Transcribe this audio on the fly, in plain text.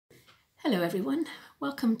Hello everyone,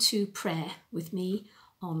 welcome to prayer with me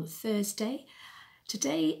on Thursday.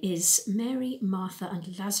 Today is Mary, Martha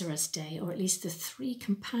and Lazarus Day, or at least the three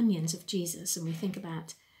companions of Jesus, and we think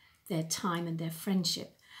about their time and their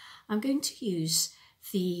friendship. I'm going to use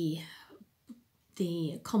the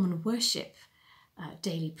common worship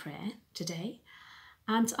daily prayer today,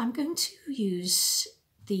 and I'm going to use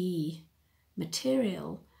the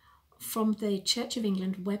material from the Church of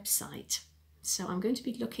England website. So I'm going to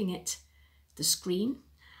be looking at the screen,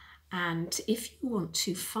 and if you want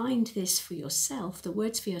to find this for yourself, the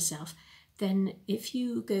words for yourself, then if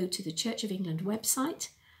you go to the Church of England website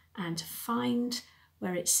and find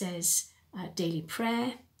where it says daily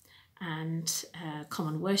prayer and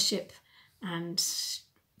common worship, and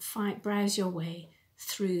browse your way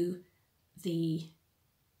through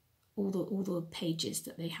all the pages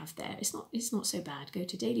that they have there. It's not so bad. Go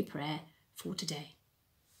to daily prayer for today.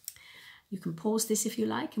 You can pause this if you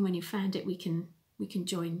like, and when you've found it, we can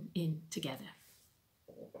join in together.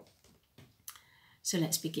 So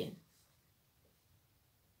let's begin.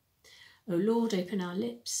 O Lord, open our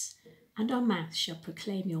lips, and our mouth shall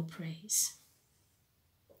proclaim your praise.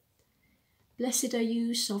 Blessed are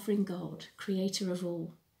you, sovereign God, creator of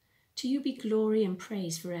all. To you be glory and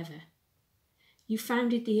praise forever. You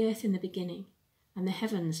founded the earth in the beginning, and the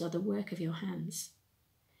heavens are the work of your hands.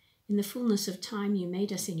 In the fullness of time you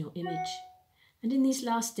made us in your image, and in these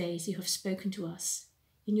last days you have spoken to us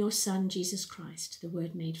in your Son, Jesus Christ, the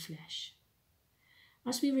Word made flesh.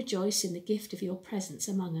 As we rejoice in the gift of your presence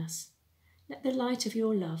among us, let the light of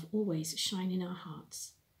your love always shine in our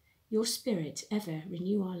hearts, your Spirit ever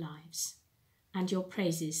renew our lives, and your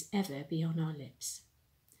praises ever be on our lips.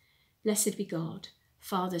 Blessed be God,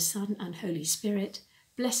 Father, Son, and Holy Spirit.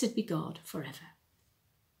 Blessed be God forever.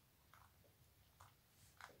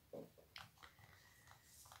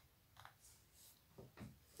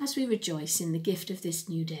 As we rejoice in the gift of this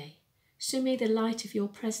new day, so may the light of your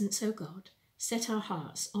presence, O God, set our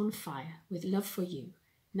hearts on fire with love for you,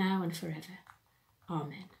 now and forever.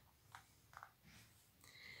 Amen.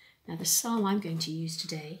 Now the psalm I'm going to use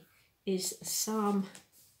today is from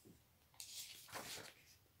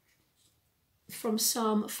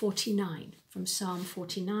Psalm 49,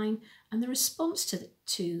 and the response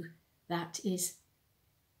to that is,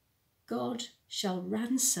 God shall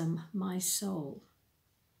ransom my soul.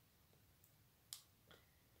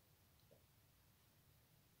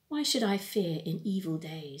 Why should I fear in evil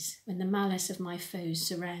days, when the malice of my foes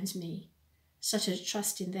surrounds me, such as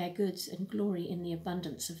trust in their goods and glory in the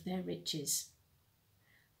abundance of their riches?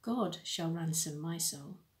 God shall ransom my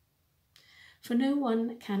soul. For no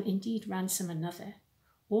one can indeed ransom another,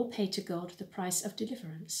 or pay to God the price of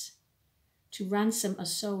deliverance. To ransom a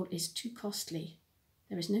soul is too costly.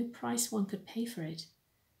 There is no price one could pay for it,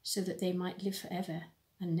 so that they might live forever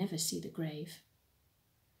and never see the grave.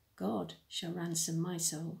 God shall ransom my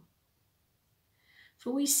soul.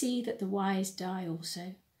 For we see that the wise die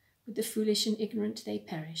also, with the foolish and ignorant they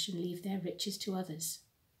perish and leave their riches to others.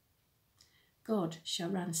 God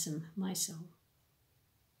shall ransom my soul.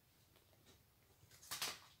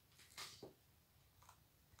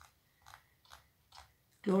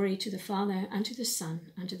 Glory to the Father, and to the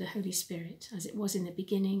Son, and to the Holy Spirit, as it was in the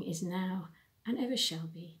beginning, is now, and ever shall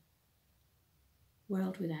be,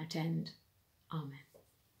 world without end. Amen.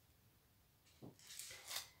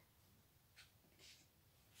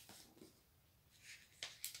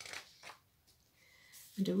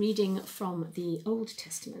 And a reading from the Old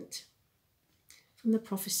Testament, from the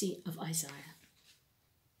prophecy of Isaiah.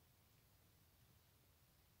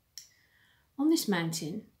 On this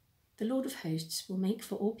mountain, the Lord of hosts will make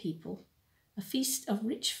for all people a feast of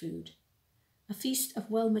rich food, a feast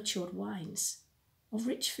of well-matured wines, of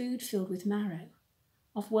rich food filled with marrow,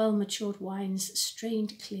 of well-matured wines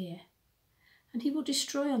strained clear. And he will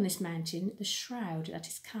destroy on this mountain the shroud that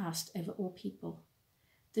is cast over all people,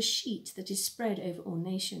 the sheet that is spread over all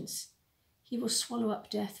nations. He will swallow up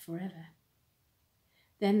death forever.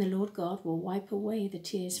 Then the Lord God will wipe away the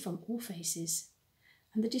tears from all faces,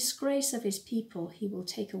 and the disgrace of his people he will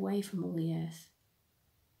take away from all the earth.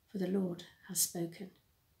 For the Lord has spoken.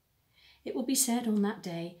 It will be said on that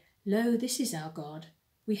day, Lo, this is our God.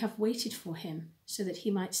 We have waited for him, so that he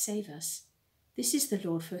might save us. This is the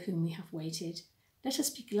Lord for whom we have waited. Let us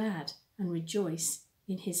be glad and rejoice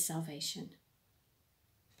in his salvation.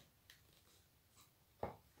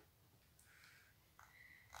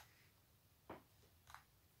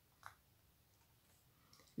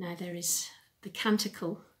 Now there is the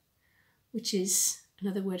canticle, which is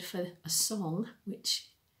another word for a song, which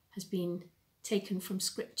has been taken from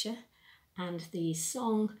Scripture, and the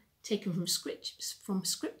song taken from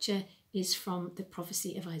Scripture is from the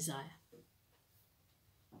prophecy of Isaiah.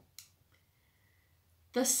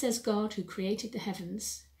 Thus says God, who created the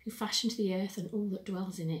heavens, who fashioned the earth and all that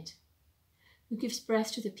dwells in it, who gives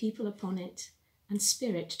breath to the people upon it, and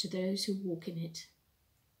spirit to those who walk in it.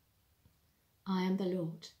 I am the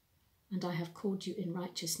Lord, and I have called you in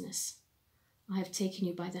righteousness. I have taken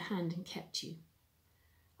you by the hand and kept you.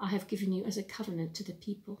 I have given you as a covenant to the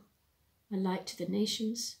people, a light to the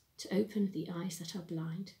nations, to open the eyes that are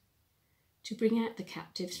blind, to bring out the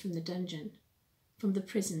captives from the dungeon, from the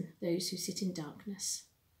prison those who sit in darkness.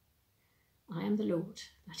 I am the Lord,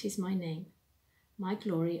 that is my name. My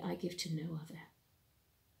glory I give to no other.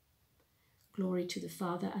 Glory to the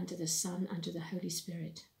Father, and to the Son, and to the Holy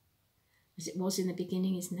Spirit, as it was in the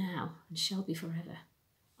beginning, is now, and shall be forever.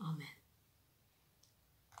 Amen.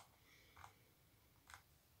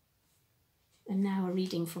 And now a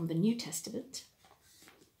reading from the New Testament.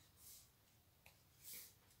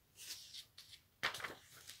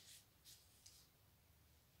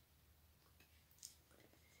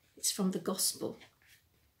 It's from the Gospel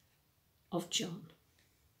of John.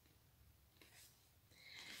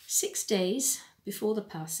 6 days before the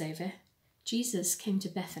Passover, Jesus came to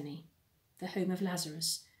Bethany, the home of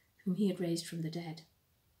Lazarus, whom he had raised from the dead.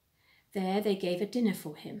 There they gave a dinner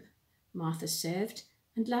for him. Martha served,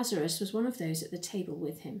 and Lazarus was one of those at the table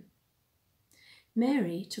with him.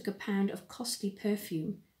 Mary took a pound of costly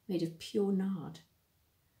perfume made of pure nard,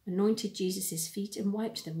 anointed Jesus' feet, and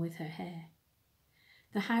wiped them with her hair.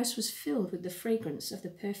 The house was filled with the fragrance of the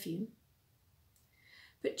perfume.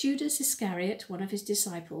 But Judas Iscariot, one of his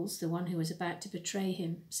disciples, the one who was about to betray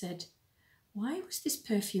him, said, "Why was this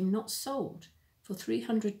perfume not sold for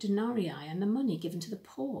 300 denarii and the money given to the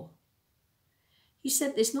poor?" He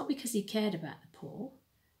said this not because he cared about the poor,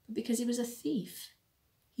 but because he was a thief.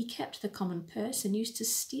 He kept the common purse and used to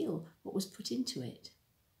steal what was put into it.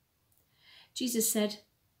 Jesus said,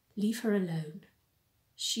 "Leave her alone.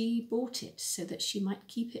 She bought it so that she might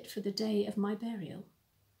keep it for the day of my burial.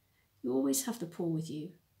 You always have the poor with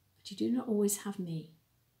you, but you do not always have me."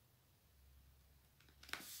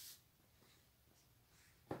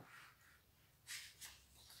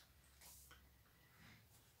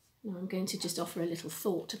 Now I'm going to just offer a little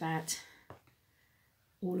thought about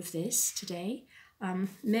all of this today.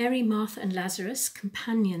 Mary, Martha and Lazarus,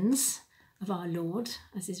 companions of our Lord,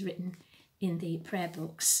 as is written in the prayer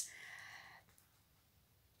books.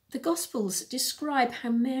 The Gospels describe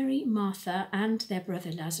how Mary, Martha and their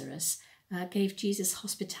brother Lazarus gave Jesus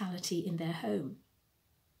hospitality in their home.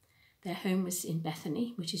 Their home was in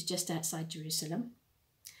Bethany, which is just outside Jerusalem.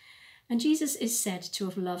 And Jesus is said to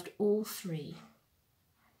have loved all three.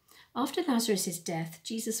 After Lazarus' death,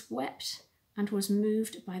 Jesus wept and was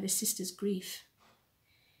moved by the sisters' grief.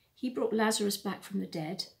 He brought Lazarus back from the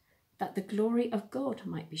dead, that the glory of God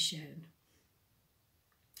might be shown.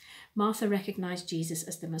 Martha recognized Jesus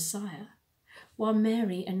as the Messiah, while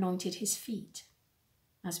Mary anointed his feet,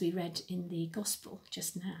 as we read in the Gospel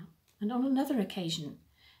just now. And on another occasion,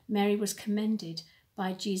 Mary was commended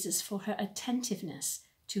by Jesus for her attentiveness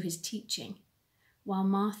to his teaching, while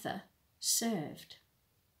Martha served.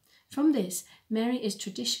 From this, Mary is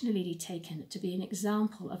traditionally taken to be an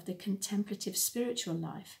example of the contemplative spiritual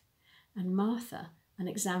life, and Martha an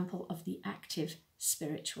example of the active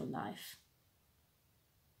spiritual life.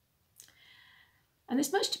 And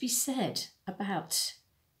there's much to be said about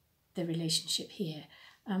the relationship here,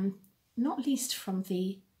 not least from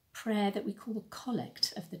the prayer that we call the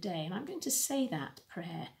collect of the day. And I'm going to say that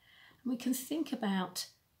prayer, and we can think about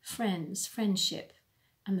friends, friendship,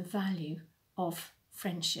 and the value of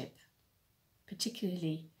friendship,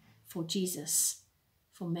 particularly for Jesus,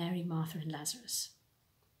 for Mary, Martha, and Lazarus.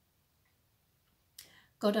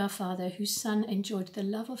 God our Father, whose Son enjoyed the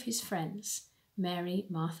love of his friends, Mary,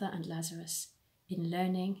 Martha, and Lazarus, in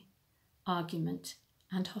learning, argument,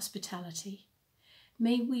 and hospitality,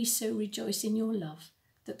 may we so rejoice in your love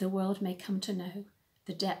that the world may come to know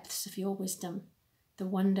the depths of your wisdom, the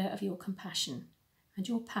wonder of your compassion, and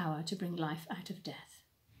your power to bring life out of death.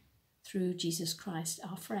 Through Jesus Christ,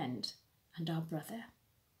 our friend and our brother.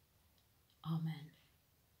 Amen.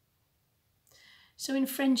 So in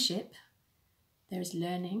friendship, there is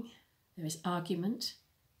learning, there is argument,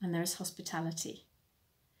 and there is hospitality.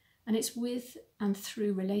 And it's with and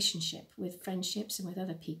through relationship, with friendships and with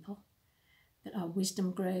other people, that our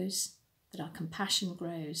wisdom grows, that our compassion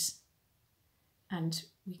grows, and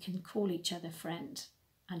we can call each other friend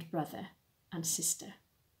and brother and sister.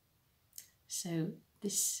 So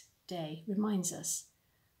this day reminds us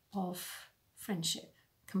of friendship,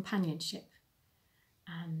 companionship,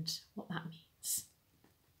 and what that means.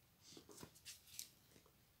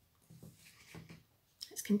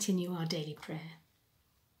 Let's continue our daily prayer.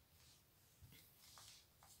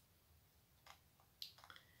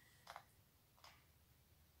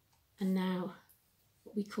 And now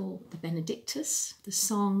what we call the Benedictus, the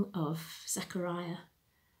song of Zechariah,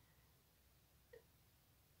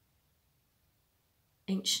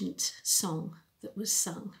 ancient song that was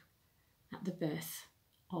sung at the birth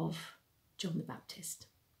of John the Baptist.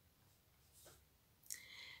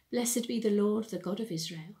 Blessed be the Lord, the God of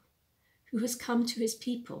Israel, who has come to his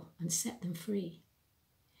people and set them free.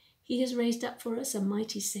 He has raised up for us a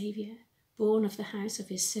mighty Saviour, born of the house of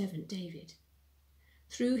his servant David.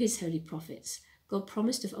 Through his holy prophets, God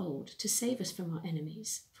promised of old to save us from our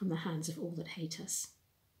enemies, from the hands of all that hate us,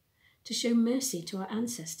 to show mercy to our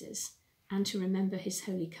ancestors, and to remember his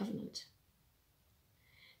holy covenant.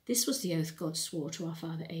 This was the oath God swore to our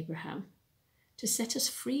father Abraham, to set us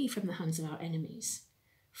free from the hands of our enemies,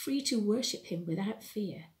 free to worship him without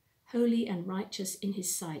fear, holy and righteous in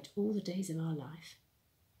his sight all the days of our life.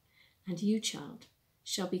 And you, child,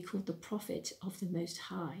 shall be called the prophet of the Most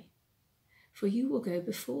High, for you will go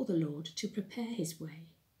before the Lord to prepare his way,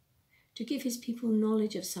 to give his people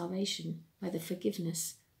knowledge of salvation by the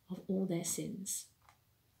forgiveness of all their sins.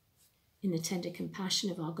 In the tender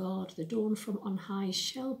compassion of our God, the dawn from on high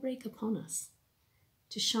shall break upon us,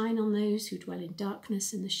 to shine on those who dwell in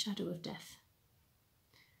darkness and the shadow of death,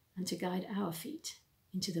 and to guide our feet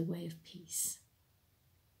into the way of peace.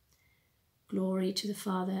 Glory to the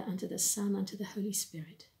Father, and to the Son, and to the Holy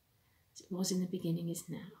Spirit, as it was in the beginning, is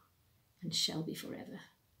now, and shall be forever.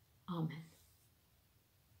 Amen.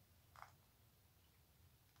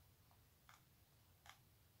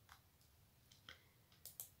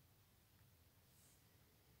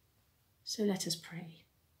 So let us pray.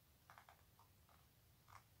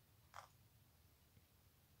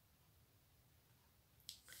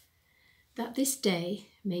 That this day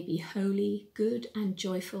may be holy, good, and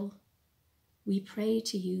joyful, we pray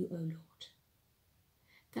to you, O Lord.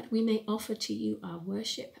 That we may offer to you our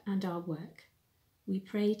worship and our work, we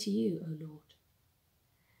pray to you, O Lord.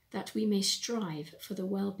 That we may strive for the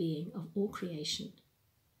well-being of all creation,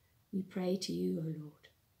 we pray to you, O Lord.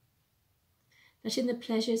 That in the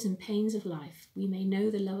pleasures and pains of life we may know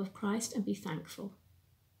the love of Christ and be thankful,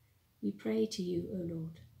 we pray to you, O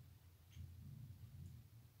Lord.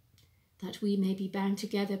 That we may be bound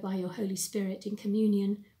together by your Holy Spirit in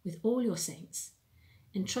communion with all your saints,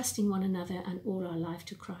 entrusting one another and all our life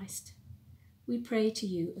to Christ, we pray to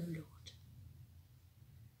you, O Lord.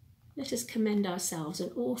 Let us commend ourselves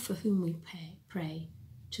and all for whom we pray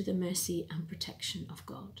to the mercy and protection of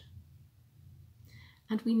God.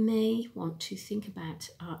 And we may want to think about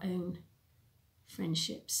our own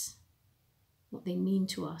friendships, what they mean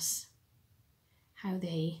to us, how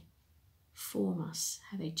they form us,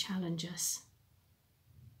 how they challenge us,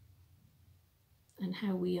 and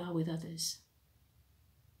how we are with others.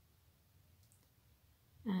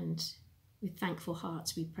 And with thankful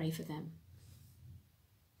hearts we pray for them.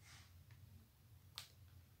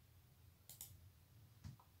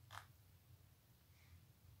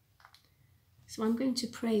 So I'm going to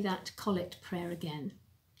pray that collect prayer again.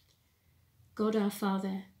 God our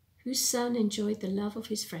Father, whose Son enjoyed the love of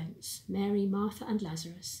his friends, Mary, Martha, and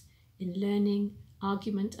Lazarus, in learning,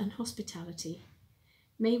 argument, and hospitality,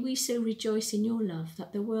 may we so rejoice in your love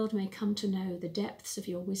that the world may come to know the depths of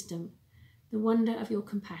your wisdom, the wonder of your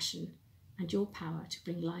compassion, and your power to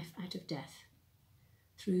bring life out of death.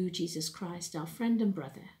 Through Jesus Christ, our friend and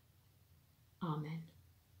brother. Amen.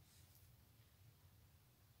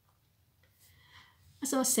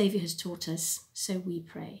 As our Saviour has taught us, so we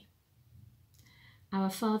pray. Our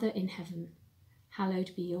Father in heaven,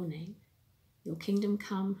 hallowed be your name. Your kingdom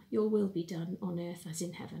come, your will be done on earth as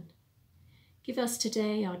in heaven. Give us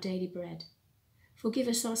today our daily bread. Forgive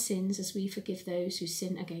us our sins as we forgive those who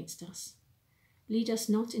sin against us. Lead us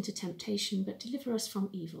not into temptation, but deliver us from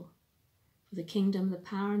evil. For the kingdom, the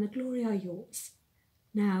power, and the glory are yours,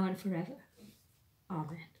 now and forever.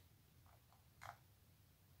 Amen.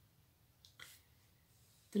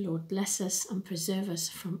 The Lord bless us and preserve us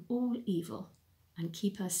from all evil and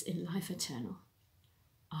keep us in life eternal.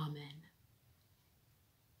 Amen.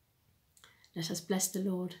 Let us bless the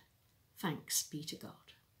Lord. Thanks be to God.